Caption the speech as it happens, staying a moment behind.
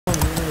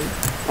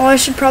Oh, I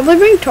should probably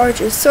bring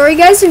torches. Sorry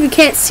guys if you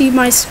can't see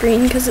my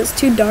screen because it's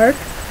too dark.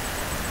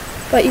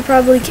 But you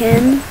probably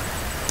can.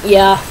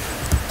 Yeah.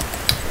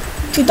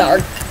 Too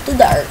dark. Too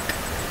dark.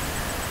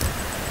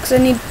 Because I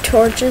need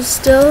torches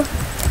still.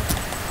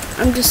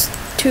 I'm just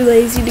too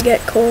lazy to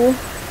get coal.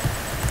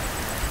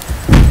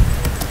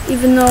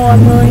 Even though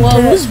I'm willing to...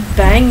 Well, who's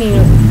banging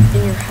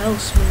in your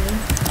house, man?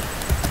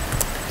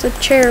 It's a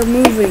chair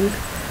moving.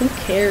 Who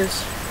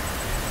cares?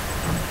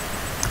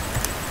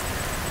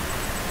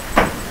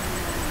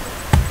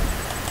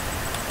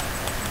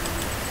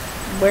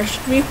 Where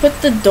should we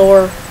put the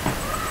door?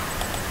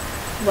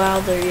 Wow,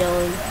 they're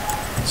yelling.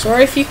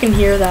 Sorry if you can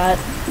hear that.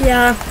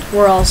 Yeah.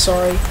 We're all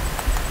sorry.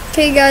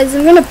 Okay guys,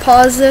 I'm gonna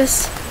pause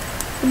this.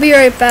 I'll be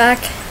right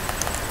back.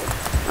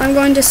 I'm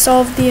going to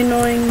solve the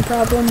annoying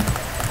problem.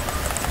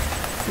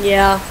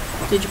 Yeah.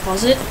 Did you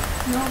pause it?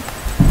 No.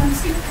 I'm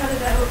just gonna cut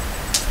it out.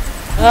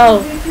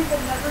 Oh. People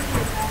never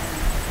hear that.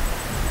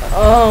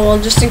 Oh, well,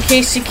 just in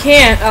case you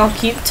can't, I'll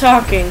keep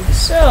talking.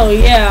 So,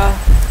 yeah.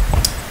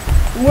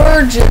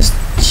 We're just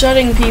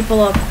shutting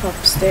people up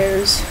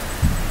upstairs.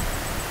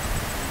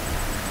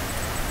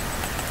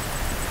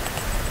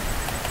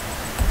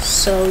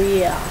 So,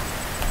 yeah.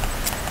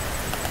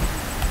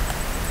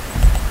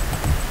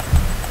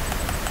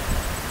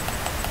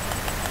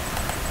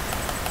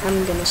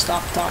 I'm gonna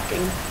stop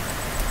talking.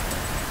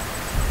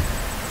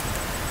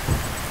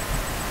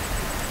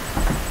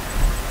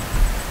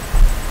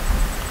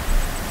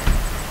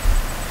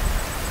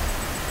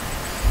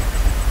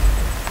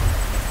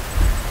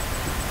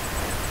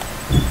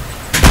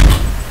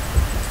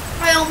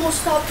 I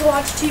almost stopped to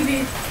watch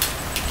TV.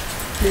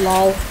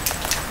 Lol.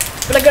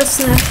 But I got a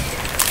snack.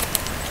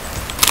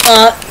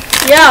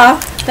 Yeah,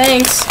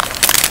 thanks.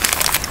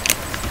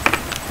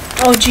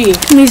 Oh, gee.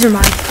 These are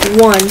mine.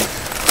 1.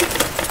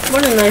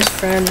 What a nice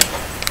friend.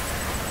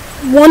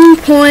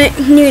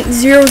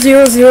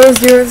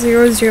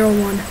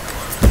 1.0000001.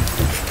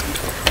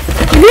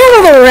 You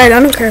can have a red, I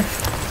don't care.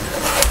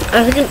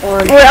 I think an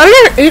orange. Wait, I'm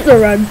gonna eat the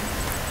red.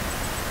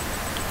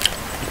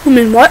 I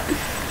mean, what?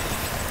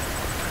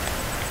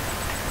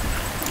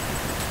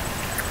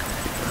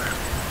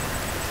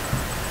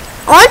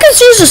 All I can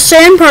see is the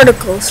sand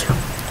particles.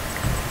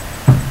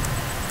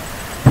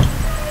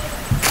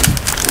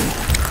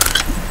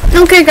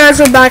 Okay guys,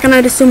 we're back and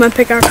I just threw my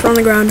pickaxe on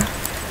the ground.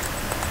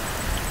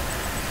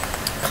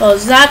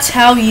 Cause that's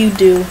how you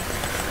do.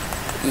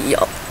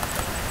 Yup.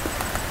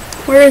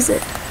 Where is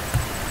it?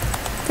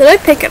 Did I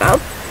pick it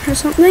up or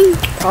something?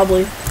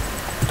 Probably.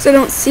 Because I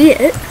don't see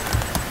it.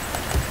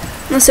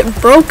 Unless it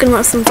broke in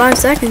less than 5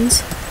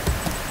 seconds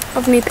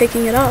of me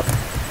picking it up.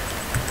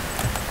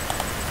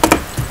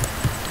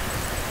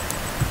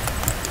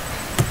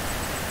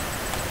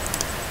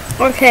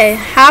 Okay,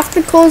 half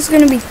the coal is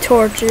going to be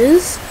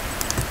torches.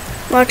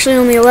 Well, actually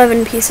only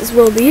 11 pieces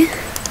will be.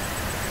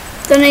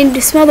 Then I need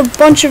to smelt a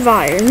bunch of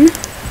iron.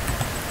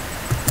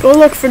 Go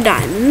look for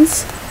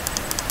diamonds.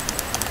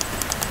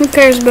 Who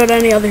cares about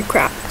any other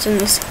crap that's in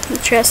this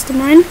chest of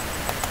mine?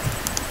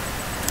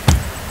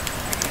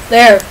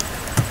 There.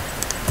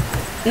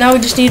 Now we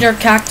just need our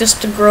cactus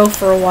to grow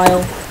for a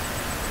while.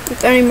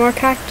 With any more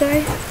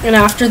cacti? And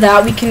after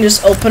that we can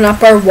just open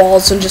up our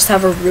walls and just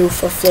have a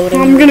roof of floating.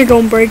 I'm gonna go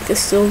and break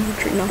this silver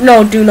tree now.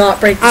 No, do not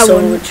break the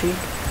silver tree.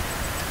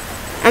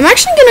 I'm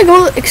actually gonna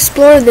go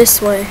explore this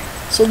way.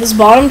 So this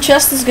bottom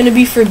chest is gonna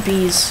be for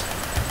bees.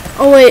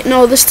 Oh wait,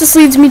 no, this just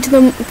leads me to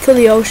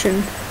the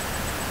ocean.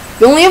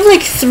 We only have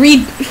like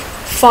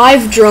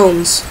 5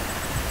 drones.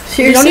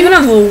 Seriously? We don't even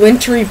have a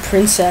wintry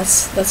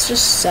princess. That's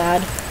just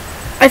sad.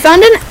 I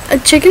found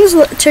chickens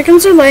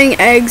are laying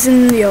eggs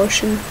in the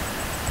ocean.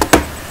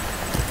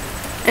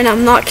 And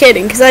I'm not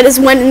kidding, because I just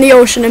went in the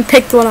ocean and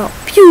picked one up.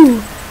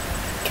 Pew!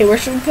 Okay, where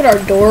should we put our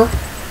door?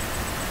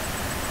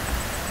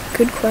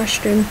 Good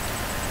question.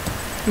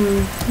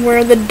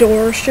 Where the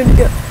door should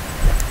go.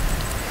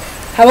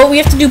 How about we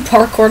have to do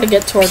parkour to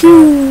get to our door?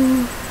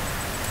 Pew!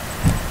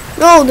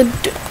 No, the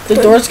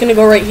door's gonna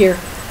go right here.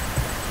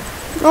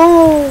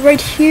 Oh,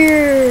 right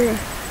here.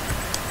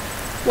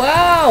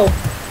 Wow!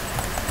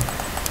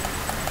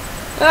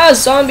 Ah,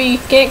 zombie,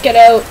 can't get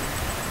out.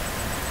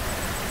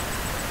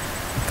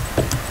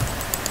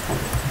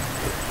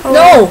 Oh.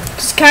 No,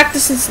 because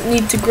cactuses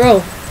need to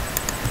grow.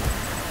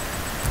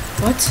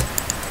 What?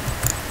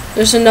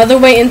 There's another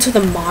way into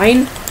the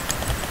mine?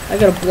 I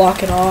gotta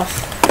block it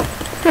off.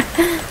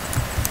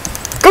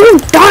 Go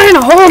die in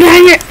a hole,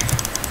 dang it!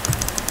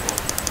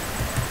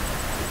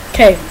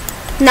 Okay.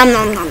 Nom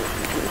nom nom nom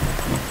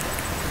nom.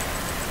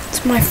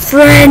 It's my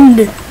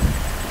friend.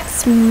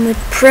 It's my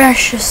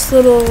precious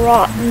little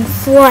rotten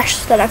flesh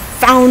that I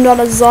found on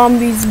a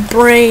zombie's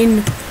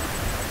brain.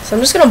 So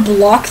I'm just gonna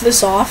block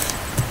this off.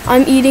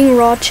 I'm eating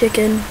raw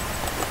chicken.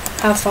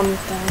 Have fun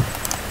with that.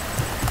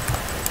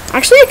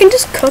 Actually, I can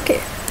just cook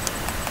it.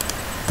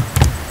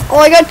 Oh,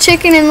 I got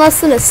chicken in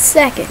less than a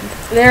second.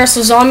 There,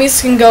 so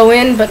zombies can go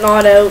in, but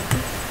not out.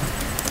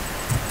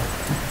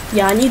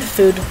 Yeah, I need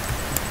food.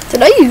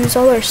 Did I use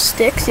all our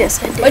sticks? Yes,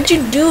 I did. What'd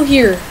you do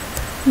here?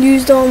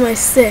 Used all my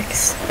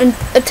sticks and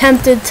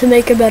attempted to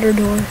make a better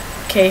door.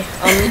 Okay,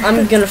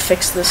 I'm gonna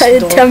fix this I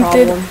door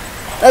attempted. problem.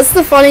 That's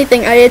the funny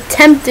thing. I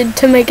attempted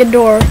to make a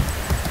door,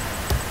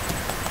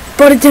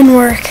 but it didn't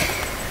work.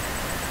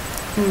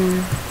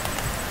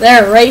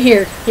 There, right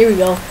here. Here we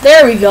go.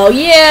 There we go.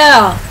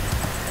 Yeah.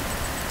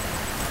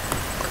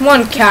 Come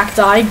on,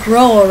 cacti,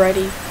 grow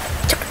already.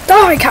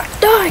 Die,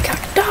 cacti,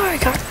 cacti,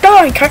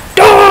 cacti,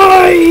 cacti,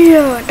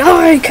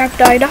 die,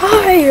 cacti,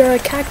 die,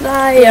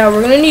 cacti. Yeah,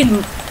 we're gonna need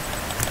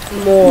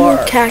more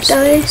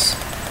cacti. space.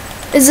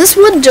 Is this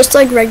wood just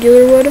like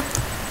regular wood?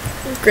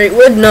 Great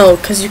wood, no,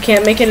 because you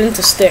can't make it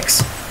into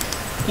sticks.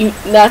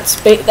 That's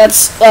for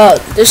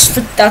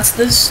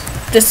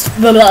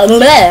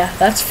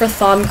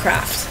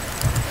Thaumcraft.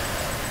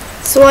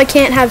 So I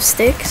can't have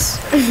sticks.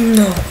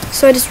 No.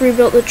 So I just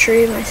rebuilt the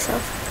tree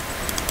myself.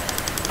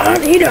 I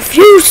need a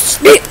few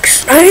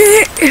sticks.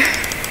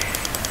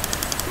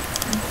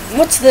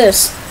 What's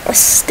this? A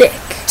stick.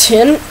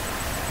 Tin?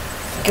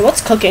 Okay,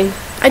 what's cooking?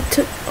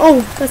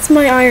 Oh, that's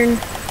my iron.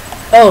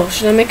 Oh,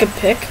 should I make a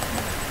pick?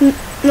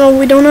 No,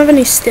 we don't have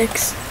any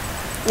sticks.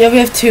 Yeah, we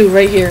have 2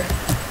 right here.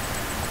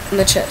 In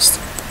the chest.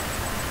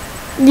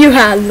 You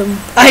had them.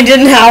 I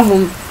didn't have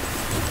them.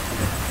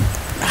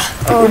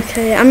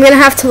 Okay, I'm gonna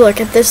have to look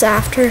at this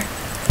after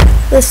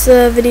this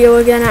video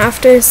again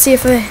after, see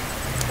if the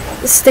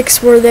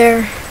sticks were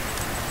there.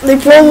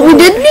 Well, we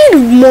did need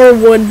more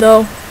wood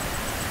though.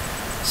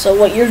 So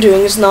what you're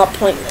doing is not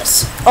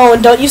pointless. Oh,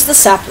 and don't use the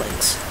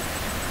saplings.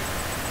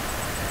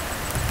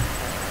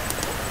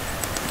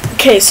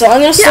 Okay, so I'm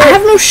gonna start. Yeah, I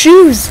have no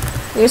shoes.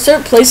 I'm gonna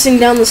start placing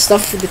down the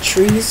stuff for the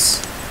trees.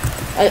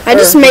 I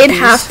just made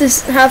half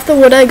the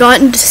wood I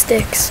got into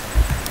sticks.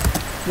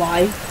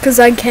 Why? Cause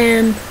I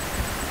can.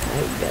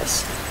 I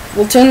guess.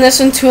 We'll turn this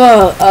into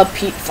a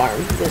peat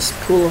farm. This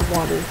pool of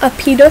water. A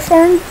pita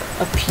farm?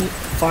 A peat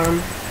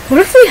farm. What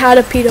if we had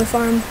a pita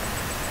farm?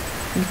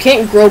 You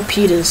can't grow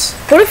pitas.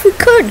 What if we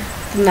could?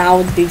 Now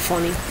would be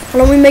funny. Why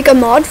don't we make a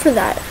mod for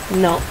that?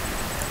 No.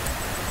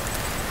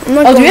 I'm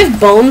not Oh, do going- we have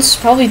bones?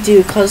 Probably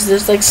do, because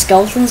there's like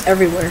skeletons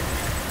everywhere.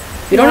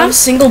 If you don't Yeah. have a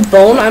single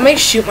bone, I might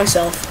shoot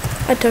myself.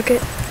 I took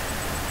it.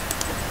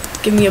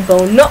 Give me a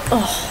bone. No.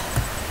 Oh.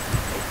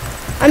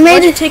 I made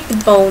Why'd you it. take the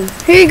bone?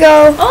 Here you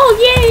go. Oh,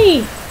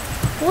 yay!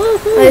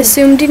 Woohoo! I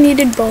assumed you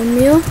needed bone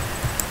meal.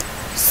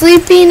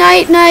 Sleepy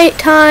night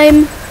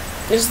time.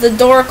 Is the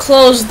door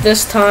closed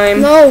this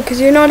time? No, because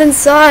you're not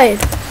inside.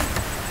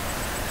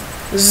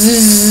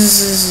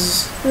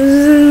 Zzz.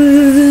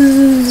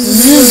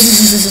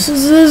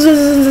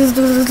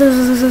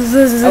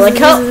 I like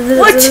how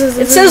what?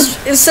 It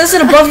says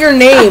it above your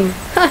name.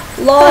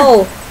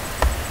 Lol.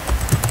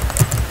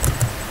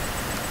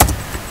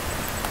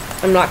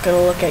 I'm not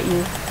gonna look at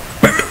you.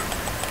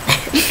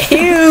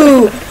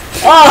 Ew.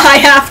 Oh, I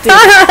have to.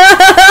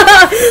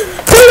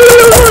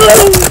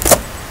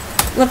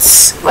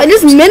 Let's. I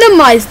just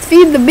minimized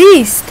feed the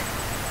beast.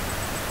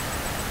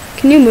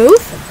 Can you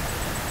move?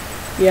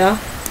 Yeah.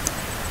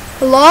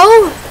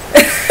 Hello?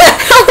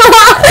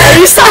 Are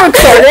you still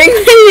recording?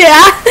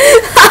 Yeah.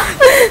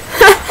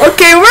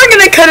 Okay, we're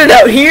gonna cut it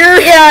out here.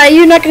 Yeah,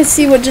 you're not gonna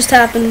see what just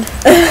happened.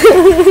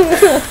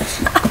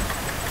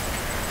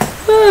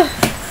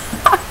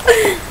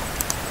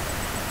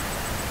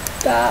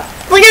 Stop.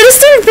 Like, I just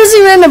started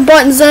pressing random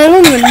buttons and I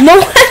don't even know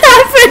what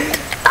happened.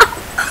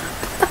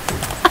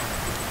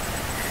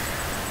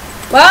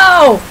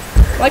 Wow.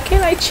 Why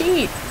can't I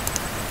cheat?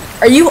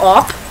 Are you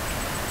up?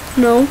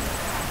 No.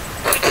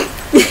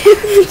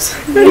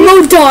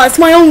 No, duh, it's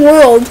my own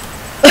world.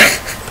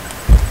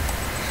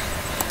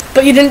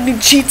 But you didn't do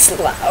cheats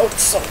loud,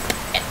 so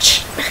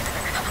bitch.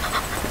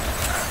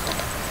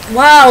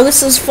 Wow,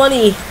 this is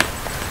funny.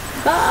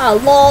 Ah,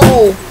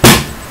 lol.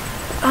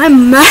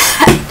 I'm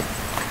mad.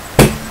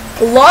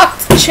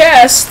 Locked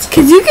chest.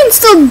 Because you can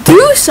still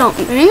do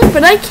something,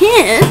 but I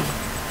can't.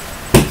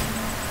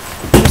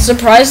 I'm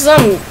surprised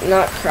I'm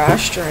not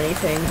crashed or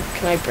anything.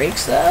 Can I break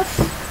stuff?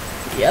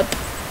 Yep.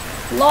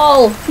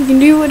 Lol. You can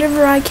do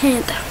whatever I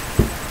can't.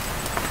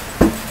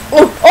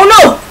 Oh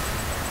no!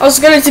 I was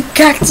gonna do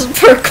cactus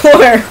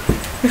parkour.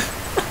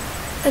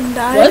 And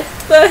died. What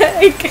the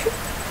heck?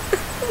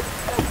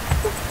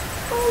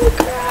 Holy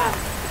crap.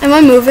 Am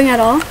I moving at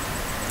all?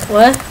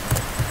 What?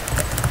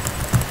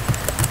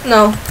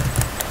 No.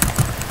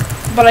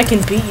 But I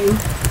can beat you.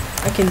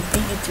 I can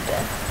beat you to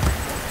death.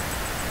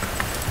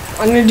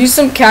 I'm gonna do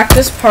some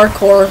cactus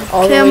parkour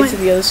all the way to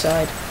the other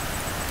side.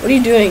 What are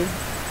you doing?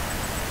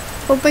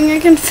 Hoping I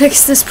can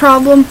fix this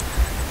problem.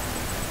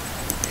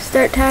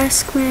 Start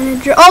task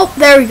manager. Oh,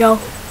 there we go.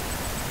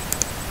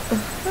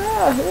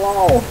 Ah,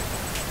 lol.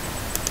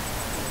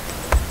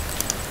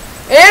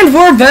 And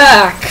we're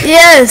back.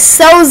 Yes,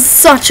 that was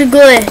such a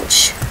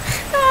glitch.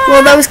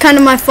 Well, that was kind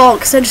of my fault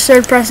because I just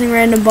started pressing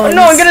random Oh buttons.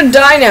 no, I'm gonna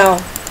die now.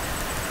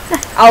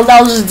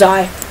 I'll just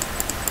die.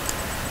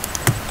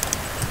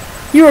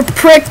 You were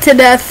pricked to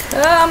death.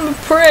 I'm a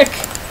prick.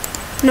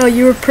 No,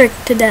 you were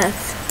pricked to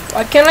death.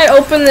 Why can't I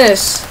open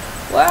this?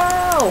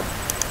 Wow.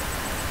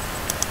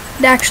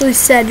 It actually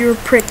said you were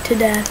pricked to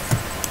death.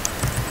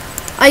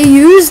 I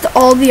used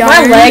all the Am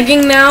I iron.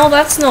 lagging now?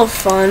 That's no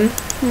fun.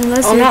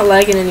 I'm not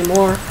lagging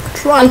anymore.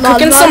 I'm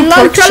cooking some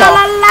pork chop.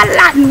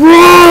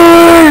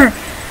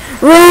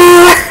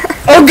 Roar!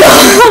 Oh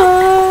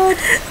god!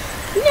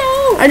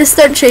 No! I just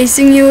start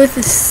chasing you with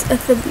this.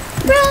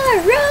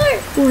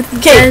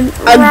 Okay,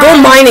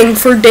 go mining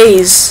for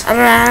days.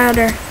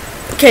 Router.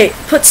 Okay,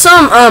 put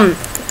some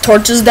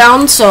torches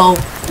down so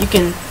you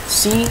can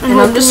see,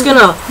 and I'm just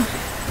gonna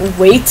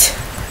wait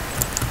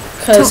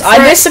because I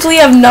basically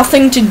have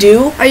nothing to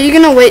do. Are you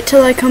gonna wait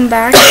till I come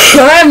back?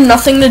 I have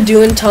nothing to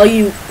do until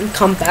you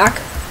come back.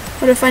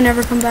 What if I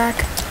never come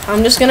back?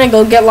 I'm just gonna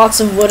go get lots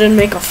of wood and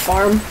make a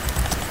farm.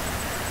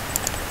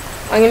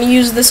 I'm gonna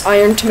use this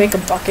iron to make a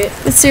bucket.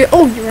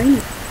 Oh,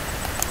 uranium.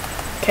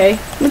 Okay.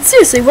 But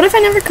seriously, what if I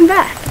never come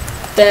back?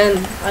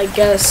 Then I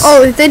guess.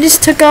 Oh, they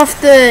just took off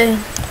the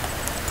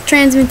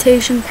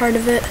transmutation part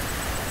of it.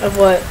 Of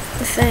what?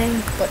 The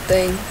thing. What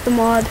thing? The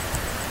mod.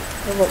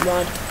 Of what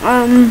mod?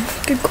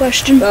 Good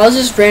question. That was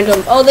just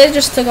random. Oh, they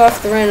just took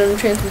off the random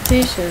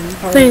transmutation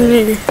part thing. of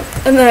it.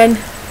 And then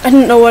I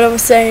didn't know what I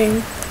was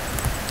saying.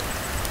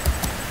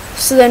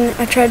 So then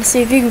I tried to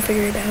see if you can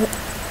figure it out.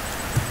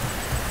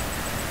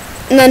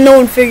 And then no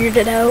one figured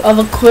it out. Of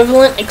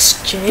equivalent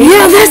exchange?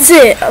 Yeah, that's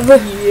it.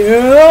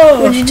 Yeah.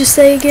 What did you just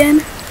say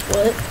again?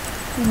 What?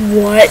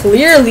 What?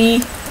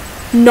 Clearly.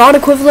 Not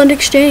equivalent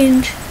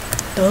exchange.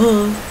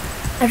 Duh.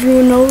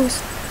 Everyone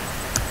knows.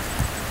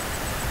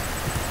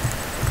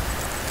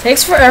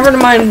 Takes forever to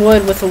mine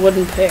wood with a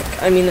wooden pick.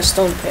 I mean a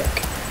stone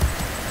pick.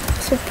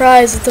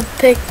 Surprise, it's a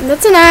pick.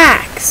 That's an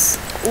axe.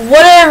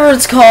 Whatever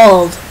it's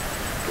called.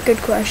 Good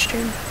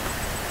question.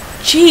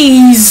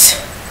 Jeez.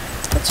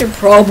 What's your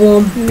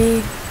problem?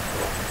 Me.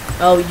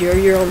 Oh, you're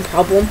your own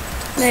problem?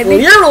 Maybe.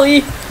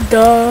 Clearly.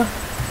 Duh.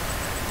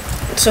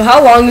 So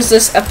how long is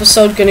this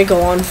episode gonna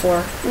go on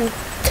for?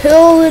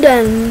 Till it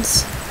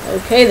ends.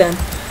 Okay then.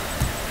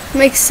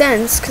 Makes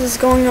sense, because it's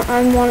going.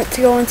 I want it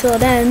to go until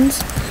it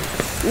ends.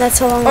 And that's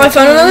how long. Oh, I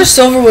found another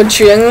silverwood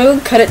tree. I'm gonna go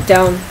cut it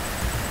down.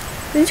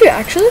 Did you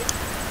actually?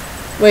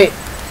 Wait.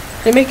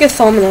 They make a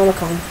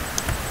Thaumonomicon.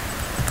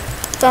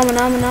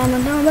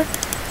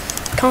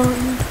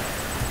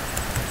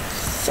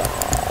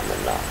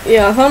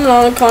 Yeah,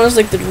 Thaumonomicon is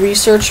like the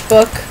research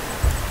book.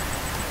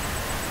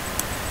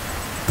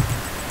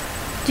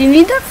 Do you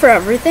need that for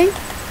everything?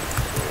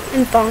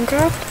 In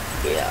Thaumcraft?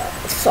 Yeah.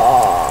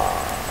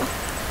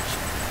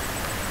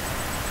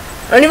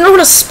 I don't even know how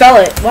to spell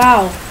it.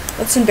 Wow.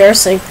 That's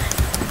embarrassing.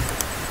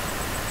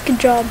 Good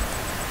job.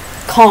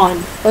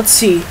 Con. Let's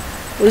see.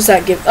 What does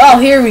that give? Oh,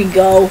 here we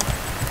go.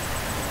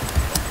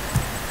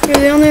 You're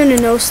the only one who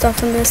knows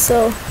stuff in this,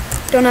 so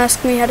don't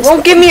ask me how to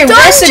Won't give me a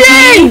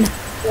recipe!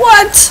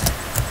 What?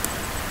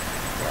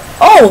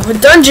 Oh, a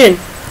dungeon.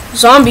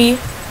 Zombie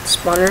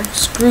spawner.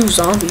 Screw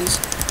zombies.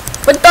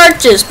 But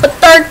torches.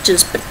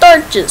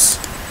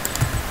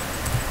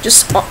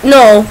 Just,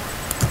 no.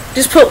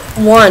 Just put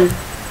one.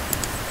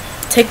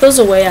 Take those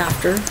away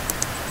after.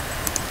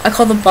 I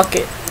call the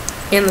bucket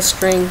and the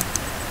string.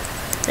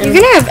 And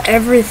you're gonna have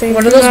everything.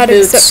 What are those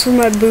boots? Except for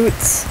my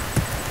boots.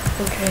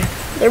 Okay.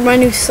 They're my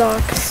new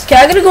socks. Okay,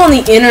 I gotta go on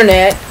the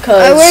internet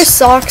because I wear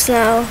socks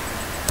now.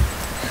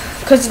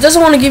 Because it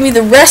doesn't want to give me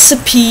the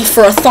recipe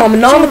for a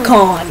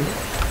Thaumonomicon.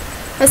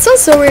 That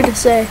sounds so weird to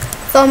say.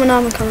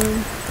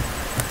 Thaumonomicon.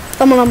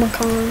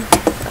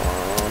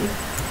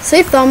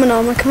 Say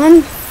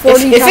Thaumonomicon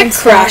 40 times If it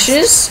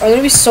crashes, I'm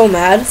gonna be so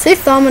mad. Say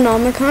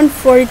Thaumonomicon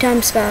 40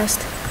 times fast.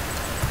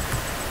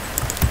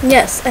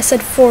 Yes, I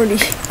said 40.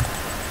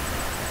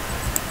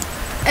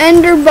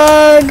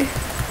 Enderbug.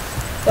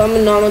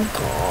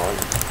 Thaumonomicon.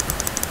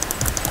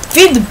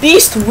 Feed the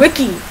Beast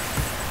Wiki.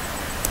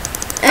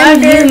 How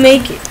do you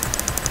make it?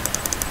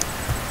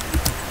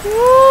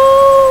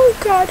 Oh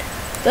god.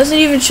 Doesn't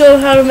even show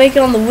how to make it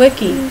on the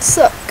wiki. What's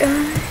up,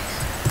 guys?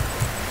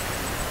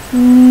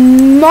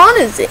 Mon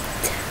is it?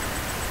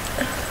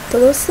 Do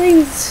those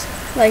things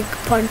like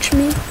punch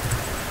me?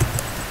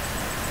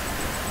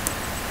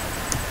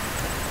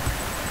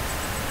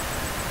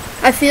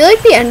 I feel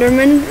like the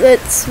Enderman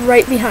that's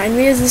right behind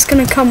me is just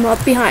gonna come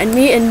up behind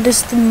me and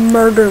just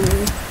murder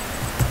me.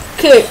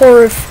 Okay.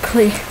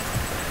 Horrifically.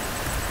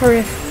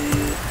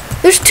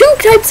 There's two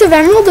types of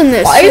emerald in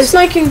this. Why is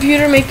my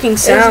computer making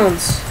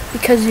sounds?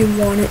 Because you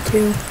want it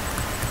to.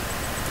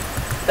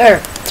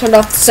 There, turned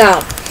off the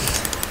sound.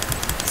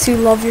 So you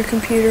love your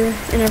computer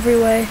in every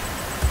way.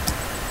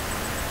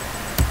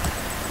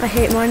 I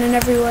hate mine in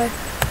every way.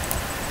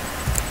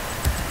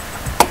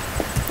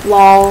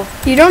 Lol.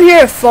 You don't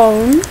hear a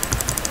phone.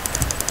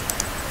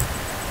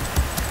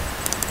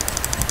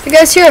 You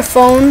guys hear a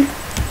phone?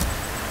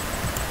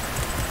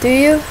 Do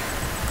you?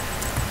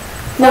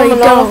 No, you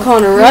don't.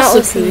 On a You're not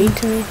recipe. listening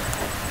to me.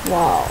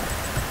 Wow.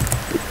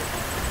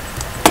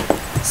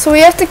 So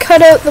we have to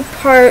cut out the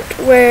part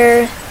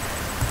where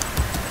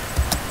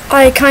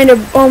I kind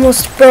of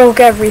almost broke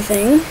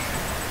everything.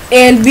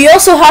 And we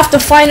also have to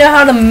find out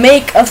how to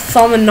make a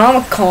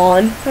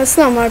Thaumonomicon. That's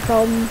not my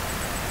problem.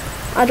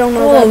 I don't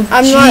know Oh, that.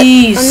 I'm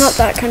jeez. not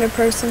that kind of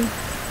person.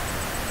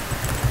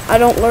 I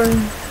don't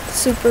learn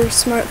super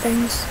smart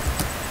things.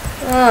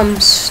 I'm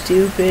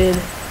stupid.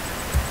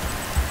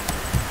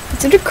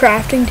 Is it a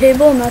crafting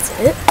table and that's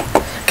it?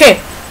 Okay,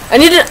 I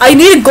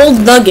need a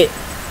gold nugget.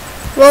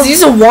 Well,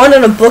 use a wand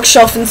on a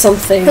bookshelf and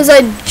something. Because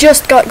I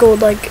just got gold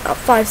like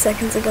 5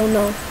 seconds ago.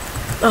 No.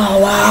 Oh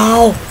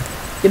wow,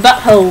 your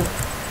butthole.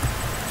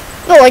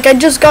 No, like I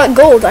just got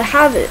gold. I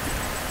have it.